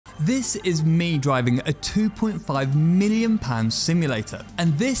This is me driving a £2.5 million simulator,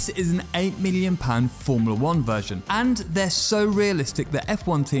 and this is an £8 million Formula 1 version, and they're so realistic that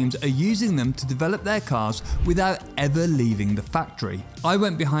F1 teams are using them to develop their cars without ever leaving the factory. I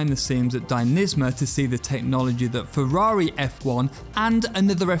went behind the scenes at Dynisma to see the technology that Ferrari F1 and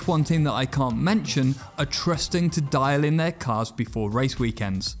another F1 team that I can't mention are trusting to dial in their cars before race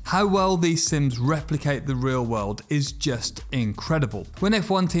weekends. How well these sims replicate the real world is just incredible. When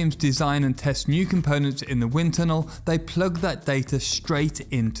F1 teams design and test new components in the wind tunnel, they plug that data straight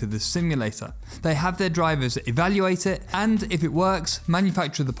into the simulator. They have their drivers evaluate it, and if it works,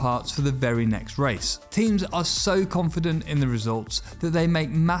 manufacture the parts for the very next race. Teams are so confident in the results that they make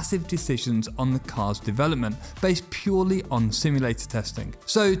massive decisions on the car's development based purely on simulator testing.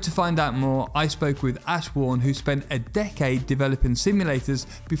 So to find out more, I spoke with Ash Warne, who spent a decade developing simulators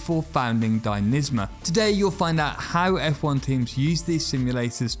before founding Dynisma. Today you'll find out how F1 teams use these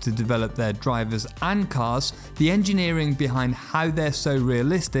simulators to develop their drivers and cars, the engineering behind how they're so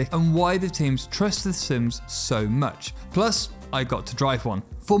realistic, and why the teams trust the sims so much. Plus, I got to drive one.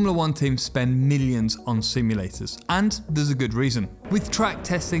 Formula 1 teams spend millions on simulators, and there's a good reason. With track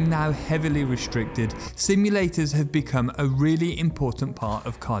testing now heavily restricted, simulators have become a really important part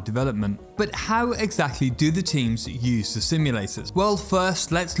of car development. But how exactly do the teams use the simulators? Well,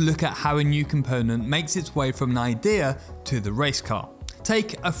 first let's look at how a new component makes its way from an idea to the race car.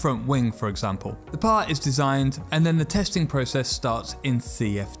 Take a front wing, for example. The part is designed, and then the testing process starts in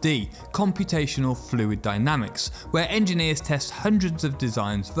CFD, Computational Fluid Dynamics, where engineers test hundreds of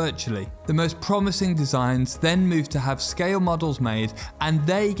designs virtually. The most promising designs then move to have scale models made, and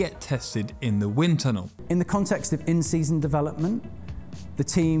they get tested in the wind tunnel. In the context of in-season development, the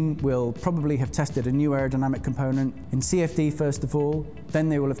team will probably have tested a new aerodynamic component in CFD first of all, then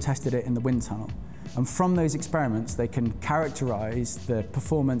they will have tested it in the wind tunnel. And from those experiments, they can characterize the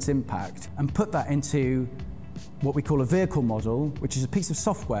performance impact and put that into what we call a vehicle model, which is a piece of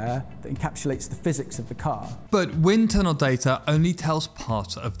software that encapsulates the physics of the car. But wind tunnel data only tells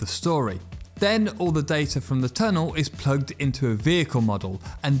part of the story. Then all the data from the tunnel is plugged into a vehicle model,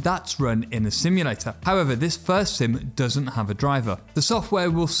 and that's run in a simulator. However, this first sim doesn't have a driver. The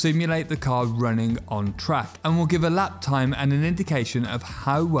software will simulate the car running on track and will give a lap time and an indication of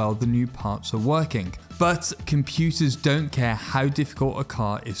how well the new parts are working. But computers don't care how difficult a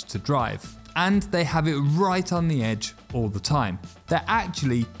car is to drive, and they have it right on the edge all the time. They're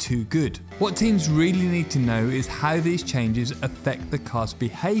actually too good. What teams really need to know is how these changes affect the car's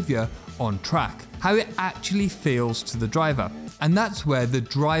behaviour on track, how it actually feels to the driver. And that's where the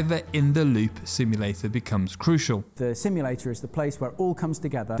driver in the loop simulator becomes crucial. The simulator is the place where it all comes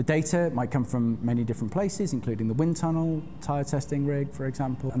together. The data might come from many different places, including the wind tunnel, tyre testing rig, for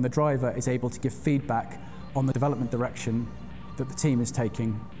example, and the driver is able to give feedback on the development direction that the team is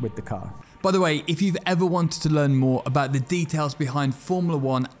taking with the car. By the way, if you've ever wanted to learn more about the details behind Formula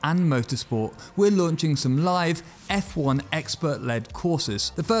 1 and motorsport, we're launching some live F1 expert-led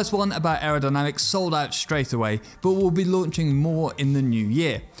courses. The first one about aerodynamics sold out straight away, but we'll be launching more in the new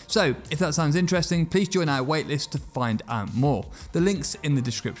year. So if that sounds interesting, please join our waitlist to find out more. The link's in the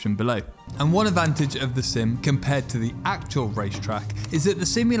description below. And one advantage of the sim compared to the actual racetrack is that the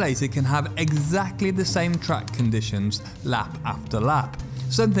simulator can have exactly the same track conditions lap after lap,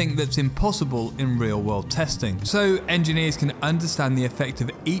 something that's impossible in real-world testing. So engineers can understand the effect of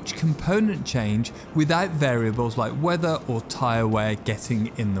each component change without variables like weather or tyre wear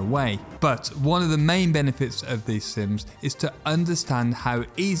getting in the way. But one of the main benefits of these sims is to understand how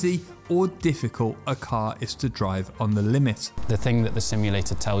easy or difficult a car is to drive on the limit. The thing that the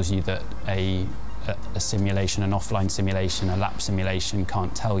simulator tells you that a simulation, an offline simulation, a lap simulation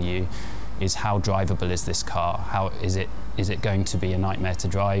can't tell you is how drivable is this car? How is it going to be a nightmare to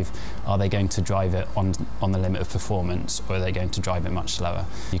drive? Are they going to drive it on the limit of performance, or are they going to drive it much slower?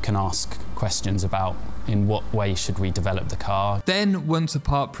 You can ask questions about in what way should we develop the car. Then once a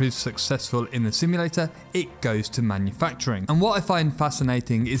part proves successful in the simulator, it goes to manufacturing. And what I find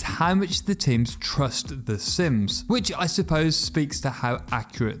fascinating is how much the teams trust the sims, which I suppose speaks to how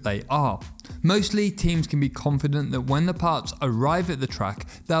accurate they are. Mostly teams can be confident that when the parts arrive at the track,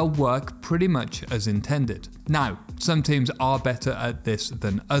 they'll work pretty much as intended. Now, some teams are better at this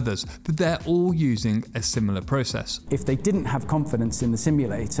than others, but they're all using a similar process. If they didn't have confidence in the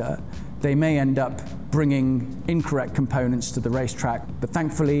simulator, they may end up bringing incorrect components to the racetrack. But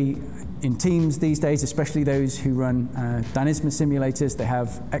thankfully, in teams these days, especially those who run Dynisma simulators, they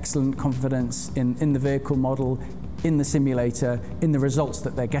have excellent confidence in the vehicle model, in the simulator, in the results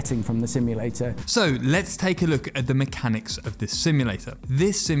that they're getting from the simulator. So let's take a look at the mechanics of this simulator.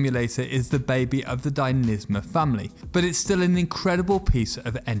 This simulator is the baby of the Dynisma family, but it's still an incredible piece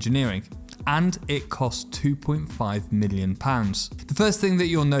of engineering. And it costs £2.5 million. The first thing that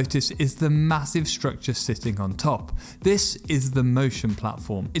you'll notice is the massive structure sitting on top. This is the motion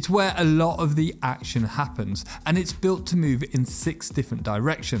platform. It's where a lot of the action happens, and it's built to move in 6 different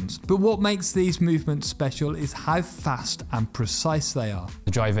directions. But what makes these movements special is how fast and precise they are.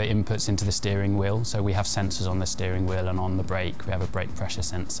 The driver inputs into the steering wheel, so we have sensors on the steering wheel and on the brake. We have a brake pressure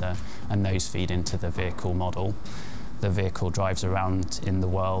sensor, and those feed into the vehicle model. The vehicle drives around in the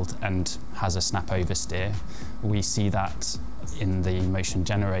world and has a snap oversteer. We see that in the motion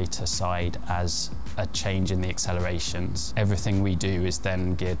generator side as a change in the accelerations. Everything we do is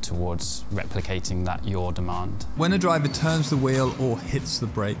then geared towards replicating that yaw demand. When a driver turns the wheel or hits the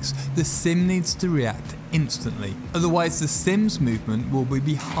brakes, the sim needs to react instantly. Otherwise, the sim's movement will be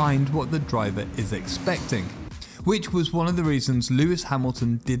behind what the driver is expecting, which was one of the reasons Lewis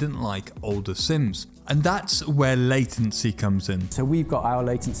Hamilton didn't like older sims. And that's where latency comes in. So we've got our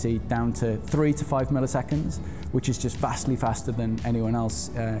latency down to 3 to 5 milliseconds, which is just vastly faster than anyone else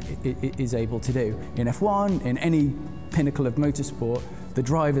is able to do. In F1, in any pinnacle of motorsport, the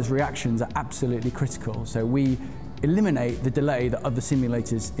driver's reactions are absolutely critical. So we eliminate the delay that other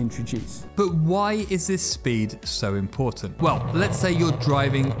simulators introduce. But why is this speed so important? Well, let's say you're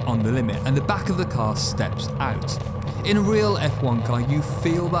driving on the limit and the back of the car steps out. In a real F1 car, you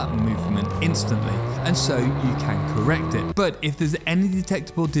feel that movement instantly, and so you can correct it. But if there's any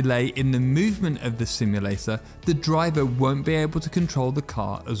detectable delay in the movement of the simulator, the driver won't be able to control the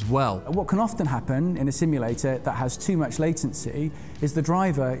car as well. What can often happen in a simulator that has too much latency is the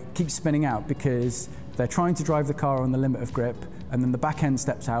driver keeps spinning out because they're trying to drive the car on the limit of grip, and then the back end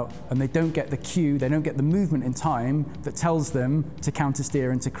steps out and they don't get the cue, they don't get the movement in time that tells them to counter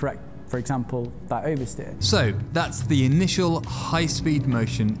steer and to correct, for example, that oversteer. So that's the initial high-speed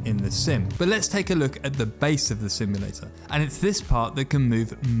motion in the sim. But let's take a look at the base of the simulator, and it's this part that can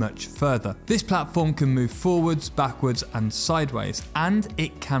move much further. This platform can move forwards, backwards and sideways, and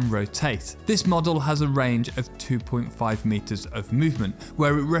it can rotate. This model has a range of 2.5 meters of movement,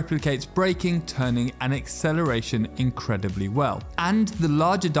 where it replicates braking, turning and acceleration incredibly well. And the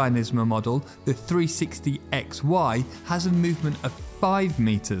larger Dynisma model, the 360XY, has a movement of 5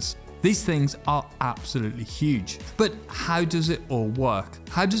 meters. These things are absolutely huge. But how does it all work?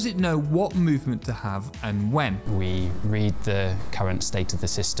 How does it know what movement to have and when? We read the current state of the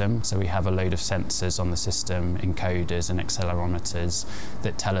system, so we have a load of sensors on the system, encoders and accelerometers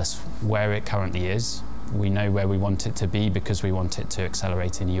that tell us where it currently is. We know where we want it to be because we want it to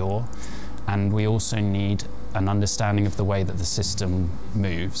accelerate in yaw. And we also need an understanding of the way that the system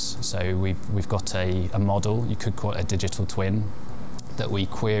moves. So we've got a model, you could call it a digital twin, that we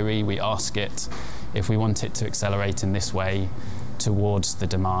query, we ask it, if we want it to accelerate in this way towards the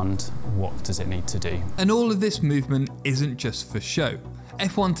demand, what does it need to do? And all of this movement isn't just for show.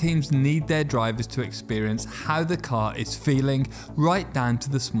 F1 teams need their drivers to experience how the car is feeling, right down to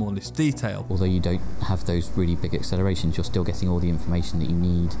the smallest detail. Although you don't have those really big accelerations, you're still getting all the information that you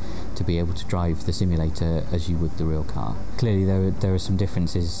need to be able to drive the simulator as you would the real car. Clearly there are some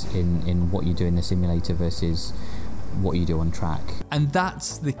differences in what you do in the simulator versus what you do on track. And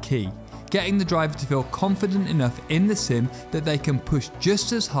that's the key. Getting the driver to feel confident enough in the sim that they can push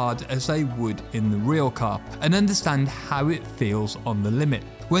just as hard as they would in the real car and understand how it feels on the limit.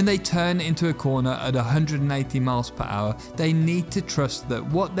 When they turn into a corner at 180 miles per hour, they need to trust that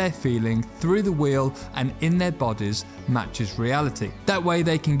what they're feeling through the wheel and in their bodies matches reality. That way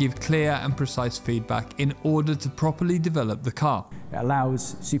they can give clear and precise feedback in order to properly develop the car. It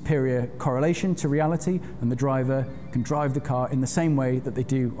allows superior correlation to reality, and the driver can drive the car in the same way that they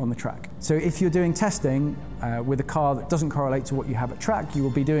do on the track. So if you're doing testing with a car that doesn't correlate to what you have at track, you will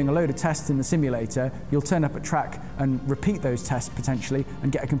be doing a load of tests in the simulator, you'll turn up at track and repeat those tests potentially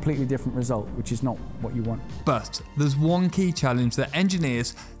and get a completely different result, which is not what you want. But there's one key challenge that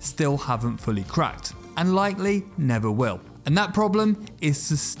engineers still haven't fully cracked, and likely never will. And that problem is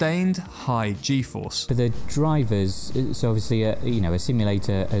sustained high G-force. For the drivers, so obviously, a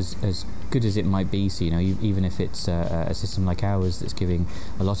simulator as good as it might be, so even if it's a system like ours that's giving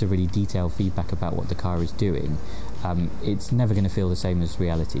a lot of really detailed feedback about what the car is doing, it's never going to feel the same as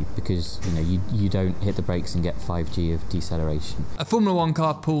reality because you don't hit the brakes and get 5G of deceleration. A Formula 1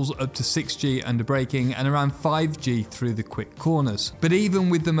 car pulls up to 6G under braking and around 5G through the quick corners. But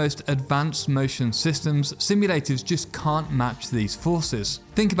even with the most advanced motion systems, simulators just can't match these forces.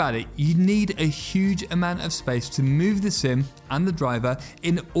 Think about it, you need a huge amount of space to move the sim and the driver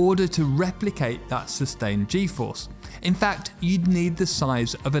in order to replicate that sustained G-force. In fact, you'd need the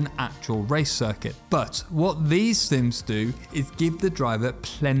size of an actual race circuit. But what these sims do is give the driver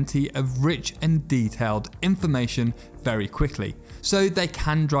plenty of rich and detailed information very quickly, so they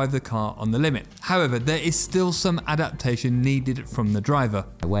can drive the car on the limit. However, there is still some adaptation needed from the driver.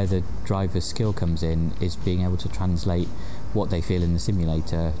 Where the driver's skill comes in is being able to translate what they feel in the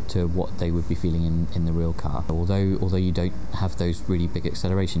simulator to what they would be feeling in the real car. Although you don't have those really big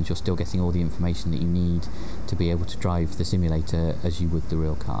accelerations, you're still getting all the information that you need to be able to drive the simulator as you would the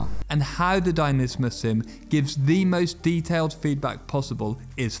real car. And how the Dynisma sim gives the most detailed feedback possible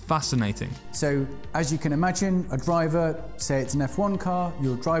is fascinating. So as you can imagine, a driver, say it's an F1 car,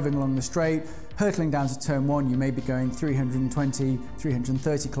 you're driving along the straight, hurtling down to turn 1, you may be going 320,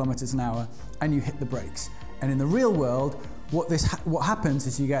 330 kilometers an hour, and you hit the brakes. And in the real world, what happens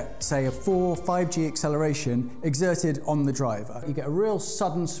is you get, say, a 4-5G acceleration exerted on the driver. You get a real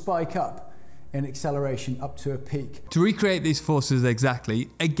sudden spike up in acceleration up to a peak. To recreate these forces exactly,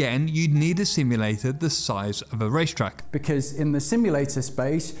 again, you'd need a simulator the size of a racetrack. Because in the simulator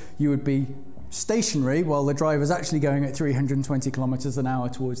space, you would be stationary while the driver's actually going at 320 kilometers an hour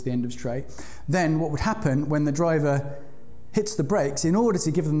towards the end of straight. Then what would happen when the driver hits the brakes, in order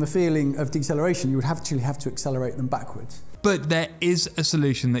to give them the feeling of deceleration, you would actually have to accelerate them backwards. But there is a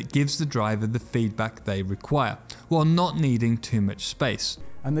solution that gives the driver the feedback they require, while not needing too much space.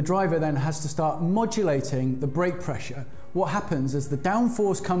 And the driver then has to start modulating the brake pressure. What happens is the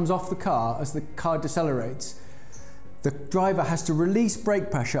downforce comes off the car as the car decelerates. The driver has to release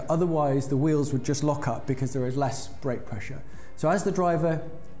brake pressure, otherwise the wheels would just lock up because there is less brake pressure. So as the driver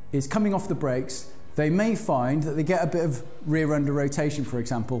is coming off the brakes, they may find that they get a bit of rear under rotation, for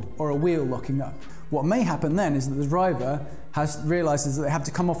example, or a wheel locking up. What may happen then is that the driver realises that they have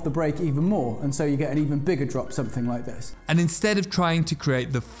to come off the brake even more, and so you get an even bigger drop, something like this. And instead of trying to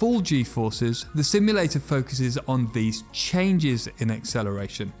create the full G-forces, the simulator focuses on these changes in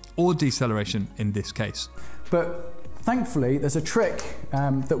acceleration, or deceleration in this case. But thankfully, there's a trick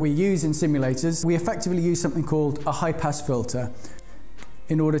that we use in simulators. We effectively use something called a high-pass filter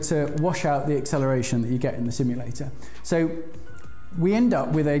in order to wash out the acceleration that you get in the simulator. So we end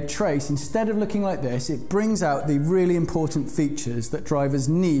up with a trace, instead of looking like this, it brings out the really important features that drivers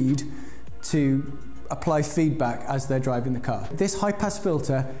need to apply feedback as they're driving the car. This high-pass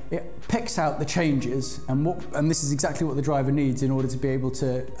filter, it picks out the changes, and this is exactly what the driver needs in order to be able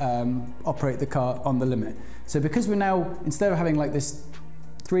to operate the car on the limit. So because we're now, instead of having like this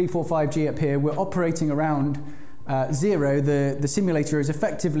 3, 4, 5G up here, we're operating around 0, the simulator is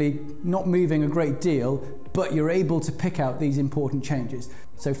effectively not moving a great deal, but you're able to pick out these important changes.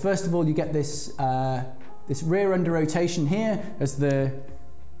 So first of all, you get this rear under rotation here as the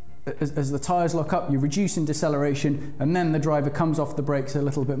tyres lock up, you reduce in deceleration, and then the driver comes off the brakes a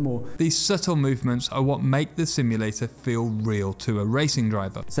little bit more. These subtle movements are what make the simulator feel real to a racing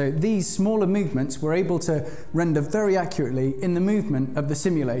driver. So these smaller movements we're able to render very accurately in the movement of the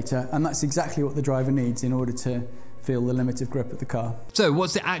simulator, and that's exactly what the driver needs in order to feel the limit of grip of the car. So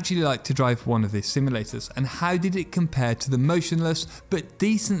what's it actually like to drive one of these simulators, and how did it compare to the motionless but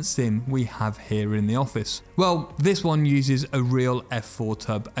decent sim we have here in the office? Well, this one uses a real F4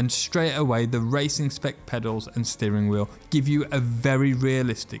 tub, and straight away the racing spec pedals and steering wheel give you a very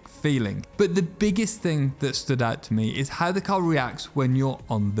realistic feeling. But the biggest thing that stood out to me is how the car reacts when you're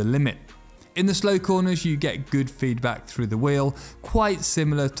on the limit. In the slow corners, you get good feedback through the wheel, quite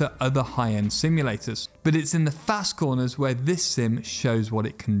similar to other high-end simulators. But it's in the fast corners where this sim shows what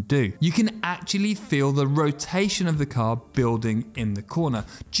it can do. You can actually feel the rotation of the car building in the corner,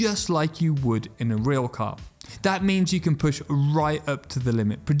 just like you would in a real car. That means you can push right up to the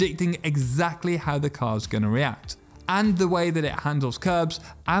limit, predicting exactly how the car's going to react. And the way that it handles curbs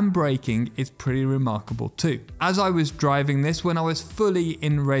and braking is pretty remarkable too. As I was driving this when I was fully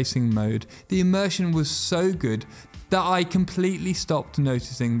in racing mode, the immersion was so good that I completely stopped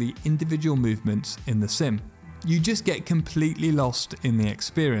noticing the individual movements in the sim. You just get completely lost in the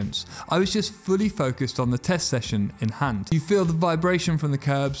experience. I was just fully focused on the test session in hand. You feel the vibration from the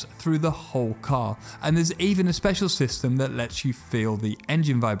curbs through the whole car, and there's even a special system that lets you feel the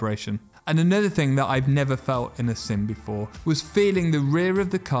engine vibration. And another thing that I've never felt in a sim before was feeling the rear of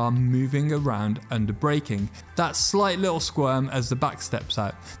the car moving around under braking. That slight little squirm as the back steps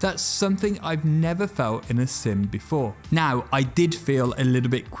out. That's something I've never felt in a sim before. Now, I did feel a little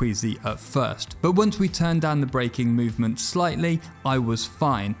bit queasy at first, but once we turned down the braking movement slightly, I was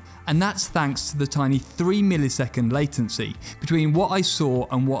fine. And that's thanks to the tiny 3 millisecond latency between what I saw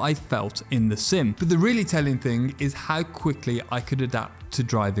and what I felt in the sim. But the really telling thing is how quickly I could adapt to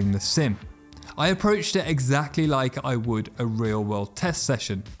driving the sim. I approached it exactly like I would a real-world test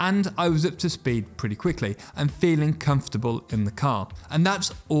session, and I was up to speed pretty quickly and feeling comfortable in the car, and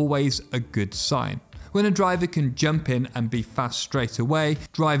that's always a good sign. When a driver can jump in and be fast straight away,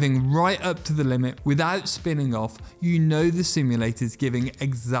 driving right up to the limit without spinning off, you know the simulator is giving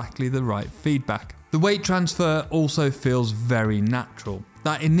exactly the right feedback. The weight transfer also feels very natural.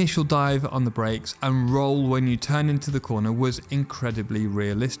 That initial dive on the brakes and roll when you turn into the corner was incredibly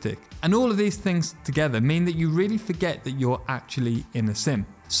realistic. And all of these things together mean that you really forget that you're actually in a sim.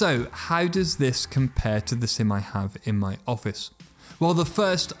 So how does this compare to the sim I have in my office? Well, the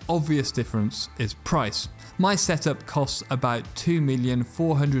first obvious difference is price. My setup costs about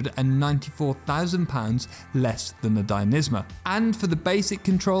 £2,494,000 less than a Dynisma. And for the basic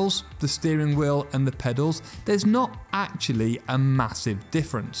controls, the steering wheel and the pedals, there's not actually a massive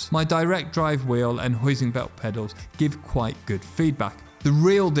difference. My direct drive wheel and hoising belt pedals give quite good feedback. The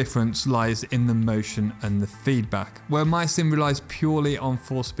real difference lies in the motion and the feedback. Where my sim relies purely on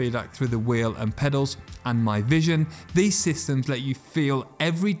force feedback through the wheel and pedals and my vision, these systems let you feel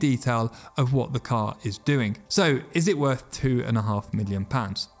every detail of what the car is doing. So is it worth £2.5 million?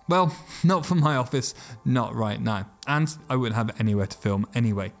 Well, not for my office, not right now. And I wouldn't have anywhere to film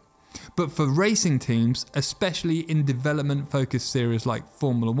anyway. But for racing teams, especially in development focused series like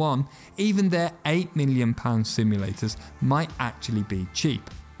Formula 1, even their £8 million simulators might actually be cheap.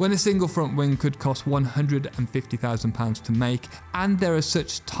 When a single front wing could cost £150,000 to make, and there are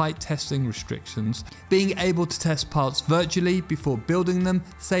such tight testing restrictions, being able to test parts virtually before building them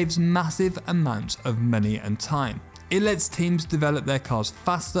saves massive amounts of money and time. It lets teams develop their cars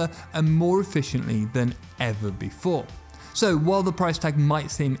faster and more efficiently than ever before. So while the price tag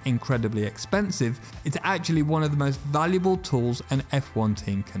might seem incredibly expensive, it's actually one of the most valuable tools an F1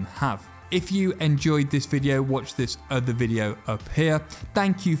 team can have. If you enjoyed this video, watch this other video up here.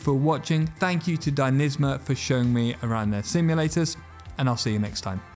 Thank you for watching. Thank you to Dynisma for showing me around their simulators, and I'll see you next time.